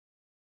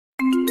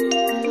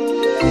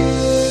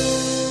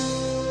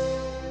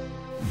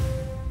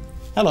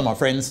Hello my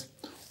friends,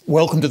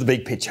 welcome to The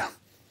Big Picture.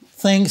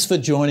 Thanks for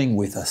joining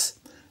with us.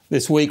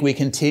 This week we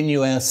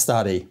continue our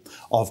study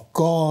of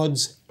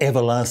God's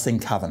everlasting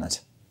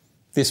covenant.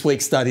 This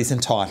week's study is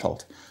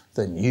entitled,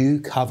 The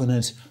New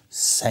Covenant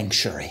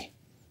Sanctuary.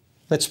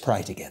 Let's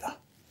pray together.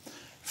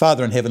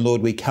 Father in heaven,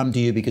 Lord, we come to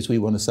you because we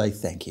want to say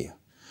thank you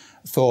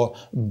for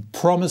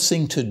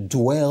promising to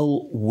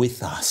dwell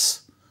with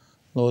us.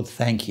 Lord,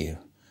 thank you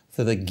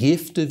for the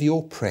gift of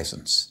your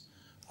presence.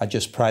 I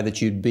just pray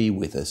that you'd be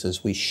with us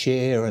as we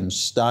share and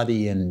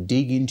study and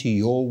dig into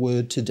your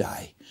word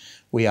today.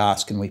 We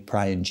ask and we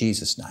pray in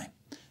Jesus' name.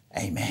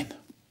 Amen.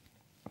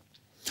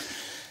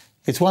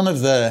 It's one of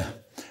the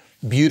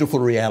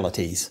beautiful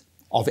realities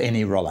of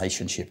any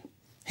relationship.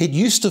 It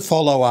used to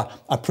follow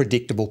a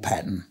predictable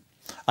pattern.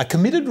 A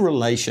committed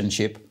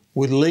relationship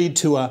would lead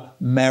to a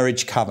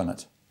marriage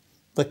covenant.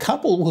 The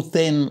couple would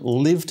then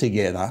live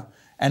together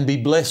and be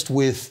blessed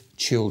with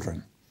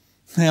children.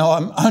 Now,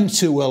 I'm only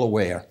too well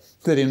aware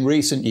that in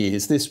recent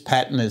years this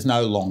pattern is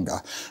no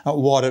longer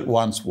what it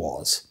once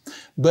was.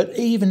 But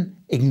even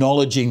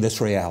acknowledging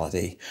this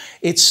reality,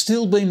 it's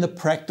still been the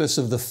practice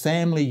of the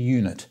family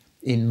unit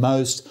in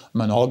most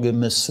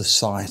monogamous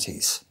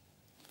societies.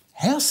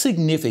 How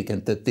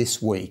significant that this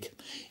week,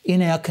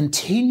 in our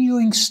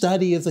continuing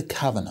study of the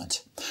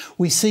covenant,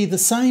 we see the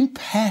same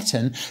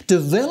pattern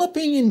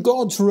developing in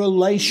God's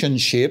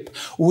relationship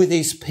with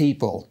his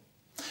people.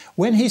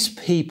 When his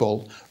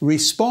people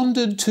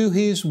responded to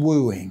his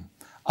wooing,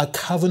 a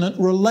covenant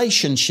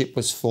relationship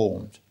was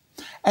formed.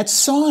 At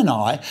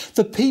Sinai,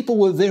 the people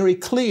were very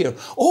clear.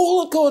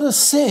 All that God has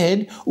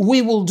said,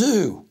 we will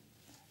do.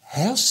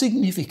 How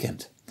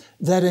significant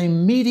that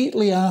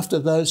immediately after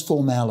those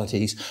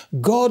formalities,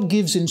 God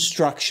gives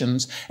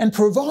instructions and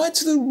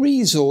provides the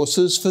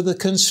resources for the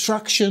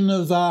construction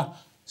of a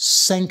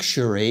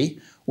sanctuary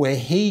where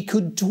he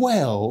could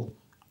dwell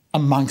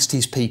amongst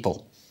his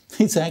people.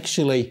 It's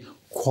actually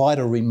quite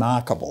a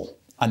remarkable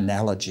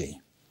analogy.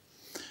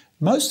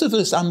 Most of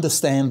us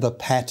understand the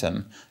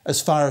pattern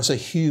as far as a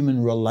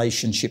human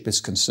relationship is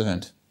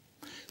concerned.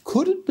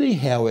 Could it be,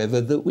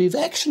 however, that we've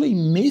actually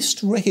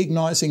missed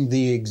recognising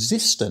the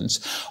existence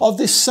of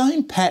this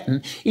same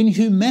pattern in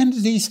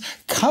humanity's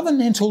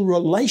covenantal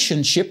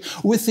relationship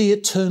with the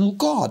eternal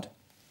God?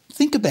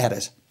 Think about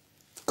it.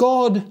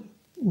 God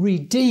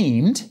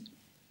redeemed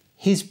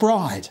his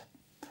bride.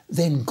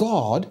 Then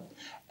God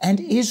and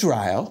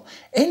Israel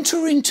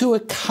enter into a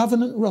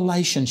covenant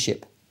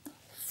relationship.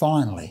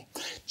 Finally,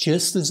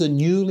 just as a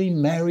newly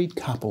married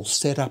couple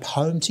set up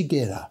home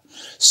together,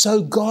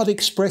 so God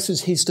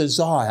expresses his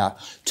desire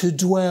to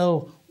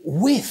dwell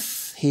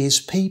with his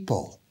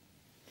people.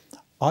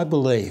 I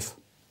believe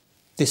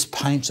this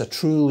paints a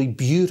truly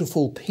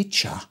beautiful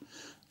picture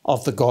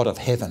of the God of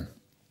heaven.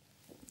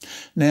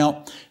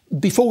 Now,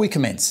 before we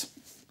commence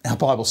our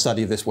Bible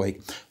study this week,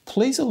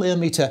 please allow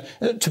me to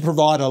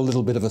provide a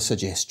little bit of a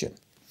suggestion.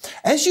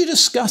 As you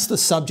discuss the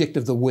subject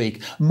of the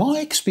week,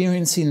 my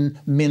experience in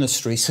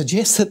ministry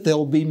suggests that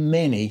there'll be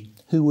many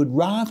who would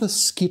rather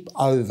skip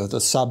over the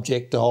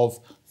subject of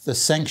the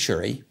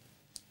sanctuary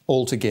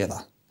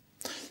altogether.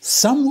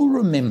 Some will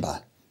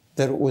remember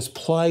that it was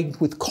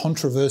plagued with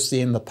controversy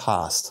in the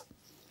past.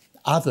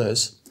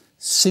 Others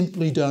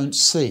simply don't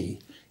see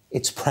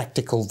its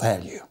practical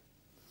value.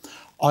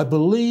 I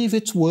believe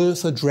it's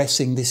worth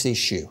addressing this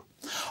issue.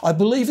 I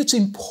believe it's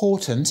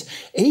important,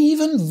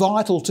 even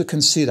vital, to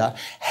consider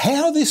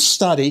how this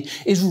study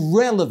is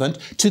relevant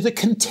to the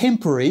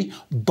contemporary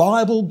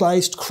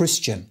Bible-based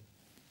Christian.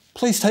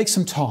 Please take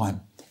some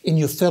time in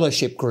your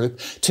fellowship group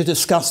to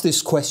discuss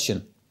this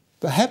question.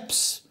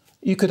 Perhaps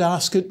you could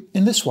ask it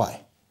in this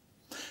way.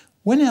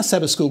 When our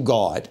Sabbath school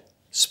guide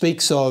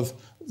speaks of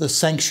the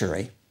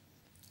sanctuary,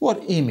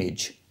 what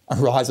image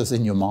arises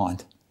in your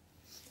mind?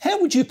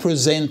 How would you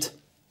present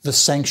the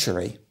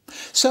sanctuary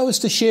so as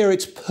to share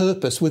its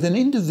purpose with an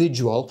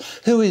individual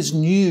who is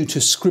new to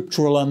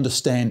scriptural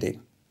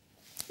understanding?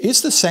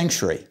 Is the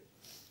sanctuary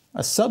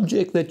a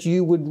subject that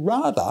you would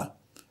rather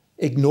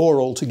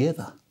ignore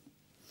altogether?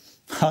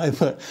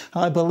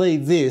 I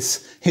believe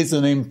this is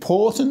an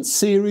important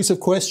series of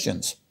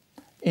questions.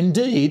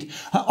 Indeed,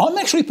 I'm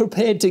actually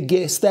prepared to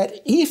guess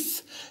that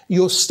if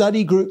your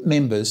study group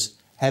members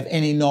have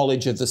any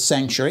knowledge of the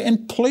sanctuary,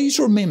 and please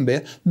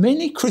remember,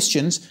 many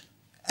Christians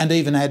and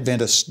even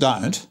Adventists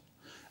don't,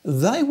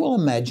 they will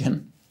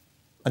imagine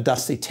a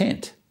dusty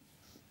tent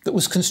that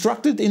was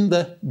constructed in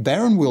the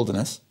barren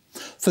wilderness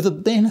for the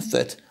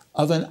benefit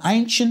of an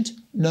ancient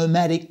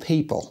nomadic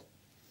people.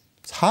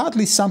 It's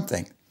hardly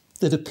something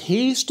that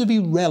appears to be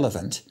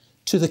relevant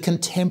to the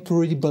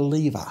contemporary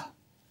believer.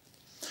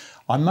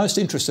 I'm most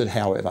interested,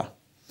 however,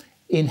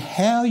 in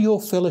how your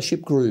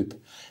fellowship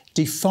group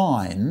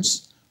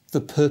defines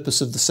the purpose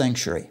of the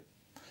sanctuary.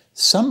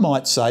 Some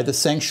might say the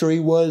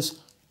sanctuary was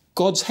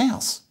God's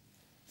house.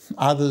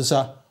 Others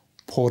are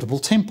portable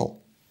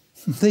temple.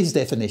 These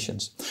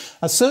definitions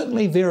are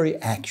certainly very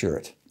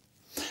accurate.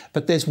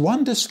 But there's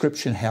one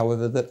description,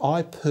 however, that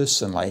I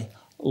personally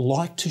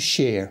like to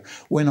share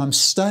when I'm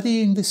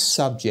studying this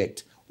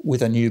subject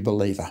with a new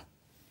believer.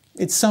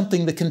 It's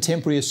something the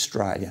contemporary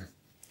Australian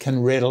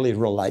can readily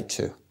relate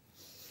to.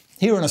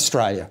 Here in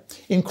Australia,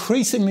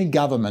 increasingly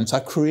governments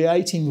are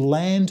creating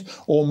land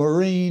or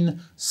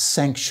marine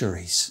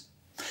sanctuaries.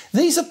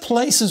 These are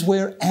places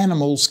where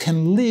animals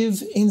can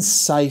live in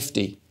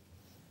safety.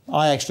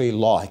 I actually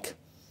like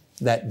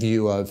that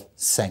view of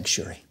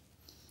sanctuary.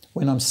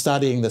 When I'm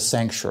studying the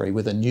sanctuary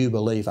with a new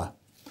believer,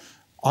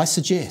 I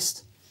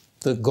suggest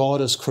that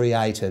God has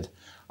created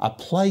a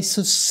place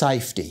of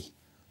safety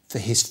for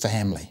his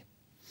family.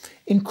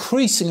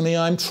 Increasingly,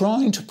 I'm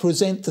trying to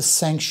present the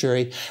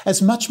sanctuary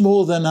as much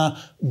more than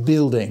a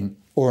building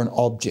or an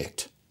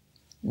object.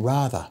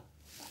 Rather,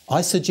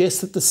 I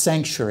suggest that the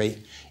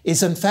sanctuary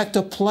is in fact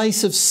a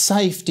place of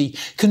safety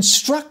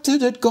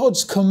constructed at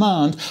God's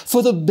command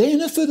for the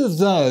benefit of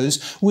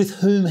those with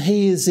whom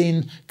he is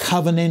in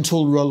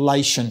covenantal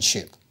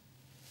relationship.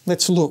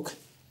 Let's look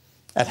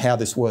at how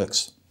this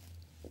works.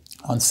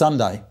 On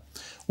Sunday,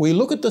 we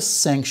look at the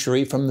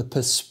sanctuary from the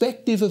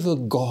perspective of a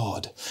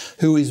God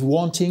who is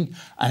wanting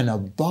an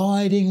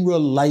abiding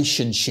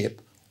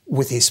relationship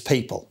with his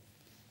people.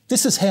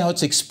 This is how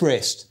it's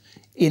expressed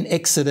in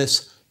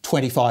Exodus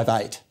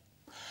 25:8.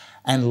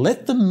 And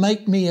let them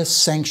make me a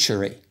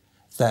sanctuary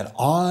that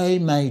I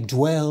may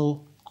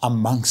dwell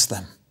amongst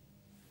them.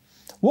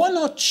 Why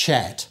not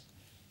chat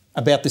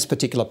about this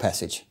particular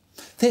passage?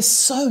 There's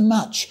so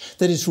much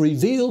that is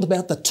revealed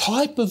about the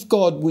type of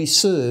God we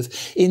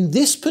serve in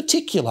this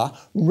particular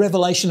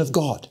revelation of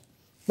God.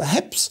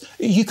 Perhaps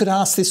you could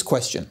ask this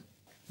question.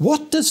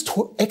 What does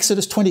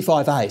Exodus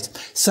 25:8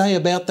 say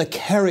about the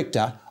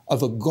character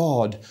of a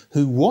God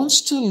who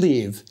wants to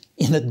live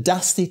in a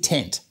dusty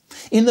tent,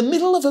 in the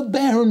middle of a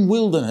barren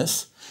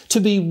wilderness, to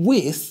be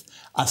with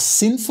a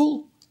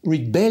sinful,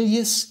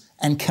 rebellious,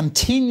 and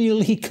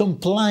continually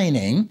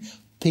complaining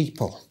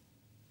people?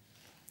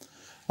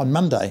 On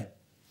Monday,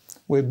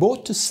 we're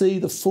brought to see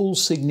the full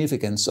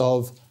significance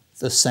of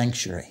the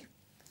sanctuary.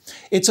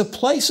 It's a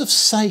place of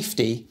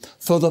safety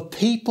for the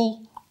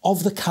people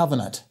of the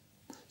covenant.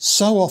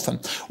 So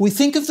often, we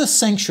think of the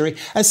sanctuary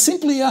as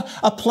simply a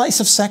place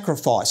of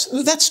sacrifice.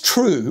 That's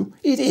true,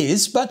 it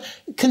is, but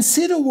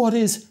consider what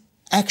is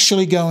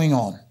actually going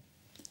on.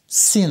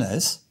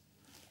 Sinners,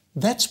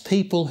 that's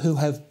people who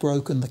have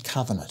broken the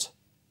covenant,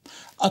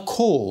 are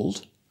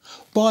called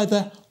by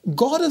the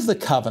God of the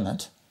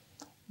covenant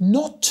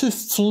not to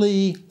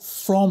flee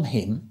from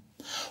him,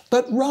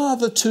 but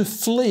rather to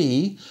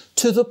flee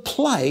to the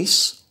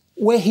place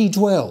where he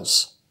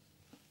dwells.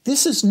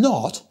 This is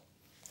not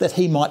that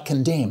he might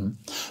condemn,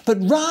 but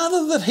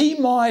rather that he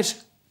might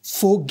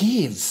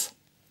forgive.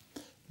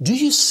 Do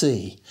you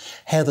see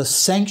how the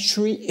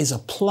sanctuary is a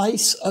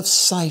place of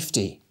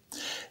safety?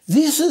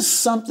 This is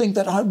something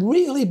that I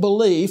really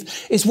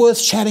believe is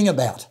worth chatting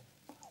about.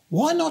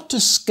 Why not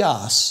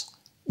discuss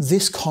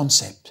this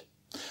concept?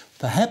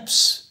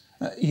 Perhaps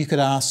you could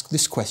ask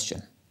this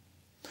question.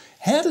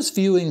 How does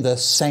viewing the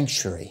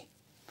sanctuary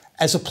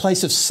as a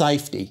place of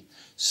safety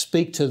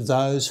speak to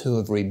those who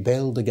have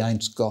rebelled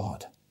against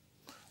God?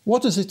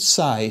 What does it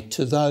say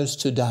to those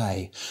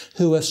today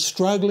who are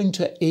struggling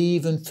to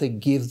even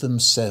forgive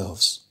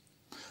themselves?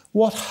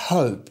 What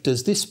hope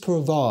does this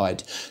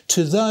provide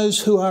to those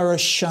who are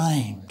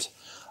ashamed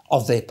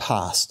of their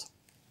past?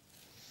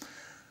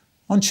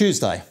 On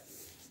Tuesday,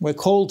 we're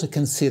called to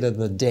consider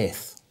the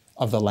death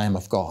of the Lamb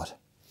of God.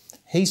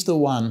 He's the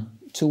one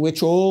to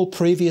which all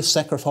previous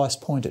sacrifice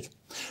pointed.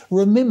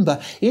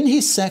 Remember, in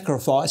his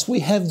sacrifice, we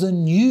have the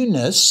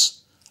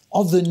newness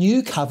of the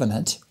new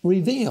covenant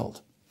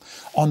revealed.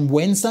 On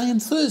Wednesday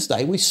and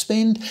Thursday, we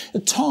spend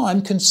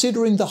time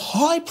considering the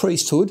high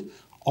priesthood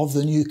of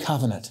the new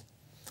covenant.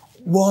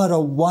 What a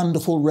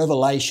wonderful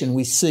revelation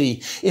we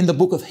see in the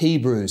book of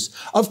Hebrews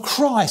of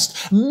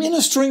Christ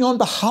ministering on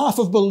behalf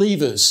of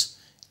believers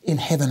in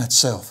heaven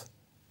itself.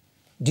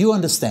 Do you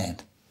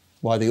understand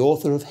why the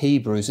author of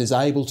Hebrews is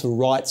able to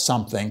write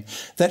something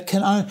that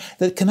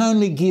can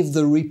only give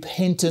the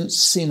repentant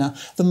sinner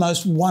the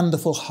most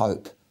wonderful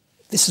hope?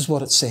 This is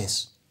what it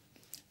says.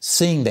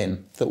 Seeing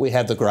then that we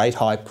have the great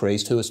high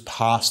priest who has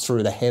passed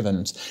through the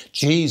heavens,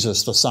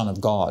 Jesus, the Son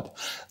of God,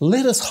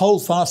 let us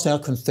hold fast our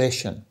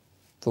confession,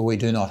 for we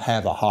do not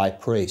have a high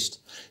priest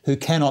who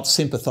cannot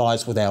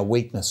sympathise with our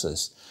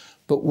weaknesses,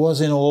 but was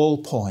in all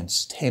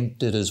points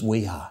tempted as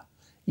we are,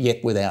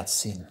 yet without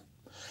sin.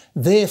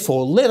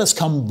 Therefore, let us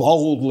come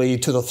boldly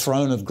to the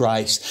throne of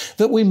grace,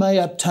 that we may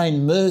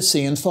obtain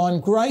mercy and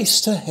find grace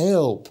to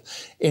help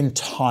in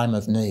time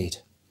of need.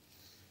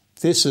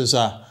 This is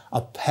a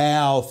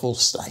powerful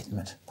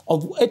statement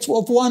of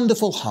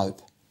wonderful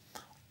hope.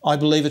 I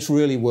believe it's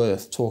really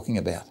worth talking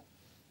about.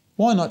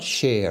 Why not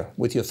share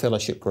with your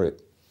fellowship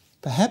group?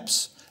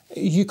 Perhaps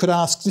you could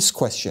ask this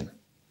question.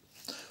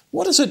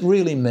 What does it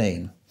really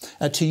mean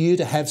to you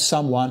to have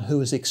someone who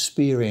has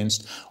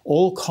experienced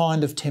all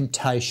kind of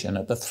temptation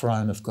at the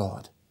throne of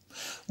God?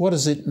 What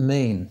does it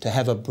mean to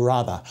have a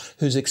brother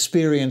who's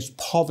experienced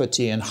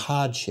poverty and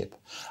hardship?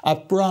 A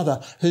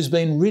brother who's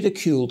been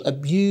ridiculed,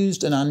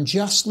 abused and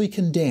unjustly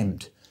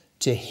condemned,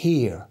 to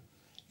hear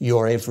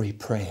your every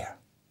prayer?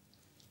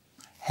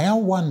 How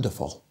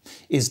wonderful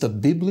is the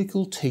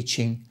biblical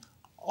teaching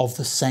of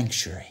the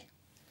sanctuary.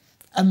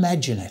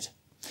 Imagine it.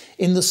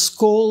 In the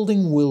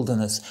scalding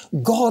wilderness,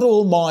 God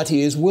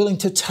Almighty is willing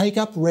to take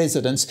up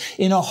residence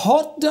in a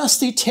hot,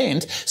 dusty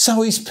tent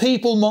so His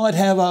people might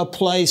have a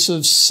place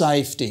of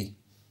safety.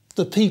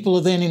 The people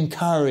are then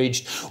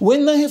encouraged,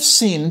 when they have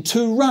sinned,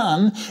 to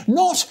run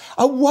not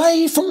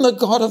away from the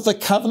God of the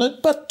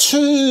covenant, but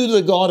to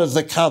the God of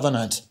the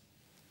covenant.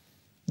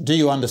 Do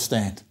you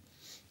understand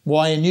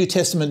why in New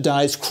Testament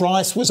days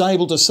Christ was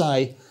able to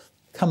say,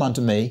 "Come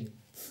unto me,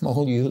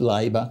 all you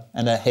labour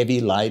and are heavy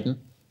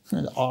laden,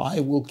 and I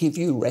will give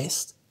you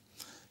rest"?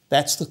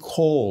 That's the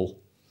call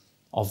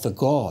of the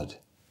God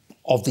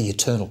of the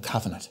eternal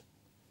covenant.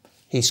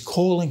 He's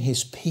calling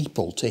His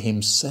people to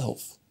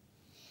Himself.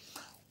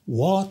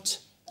 What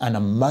an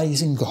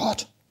amazing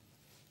God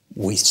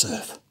we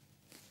serve.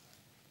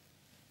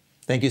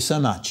 Thank you so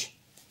much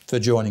for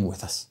joining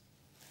with us.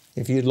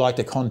 If you'd like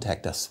to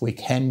contact us, we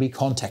can be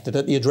contacted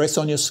at the address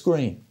on your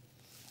screen.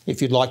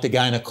 If you'd like to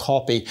gain a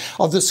copy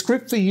of the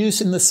script for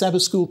use in the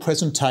Sabbath School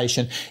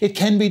presentation, it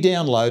can be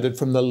downloaded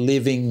from the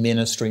Living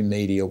Ministry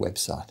Media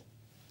website.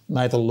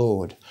 May the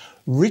Lord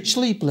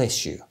richly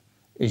bless you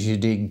as you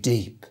dig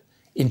deep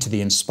into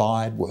the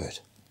inspired Word.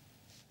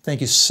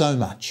 Thank you so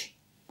much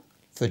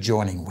for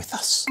joining with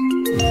us.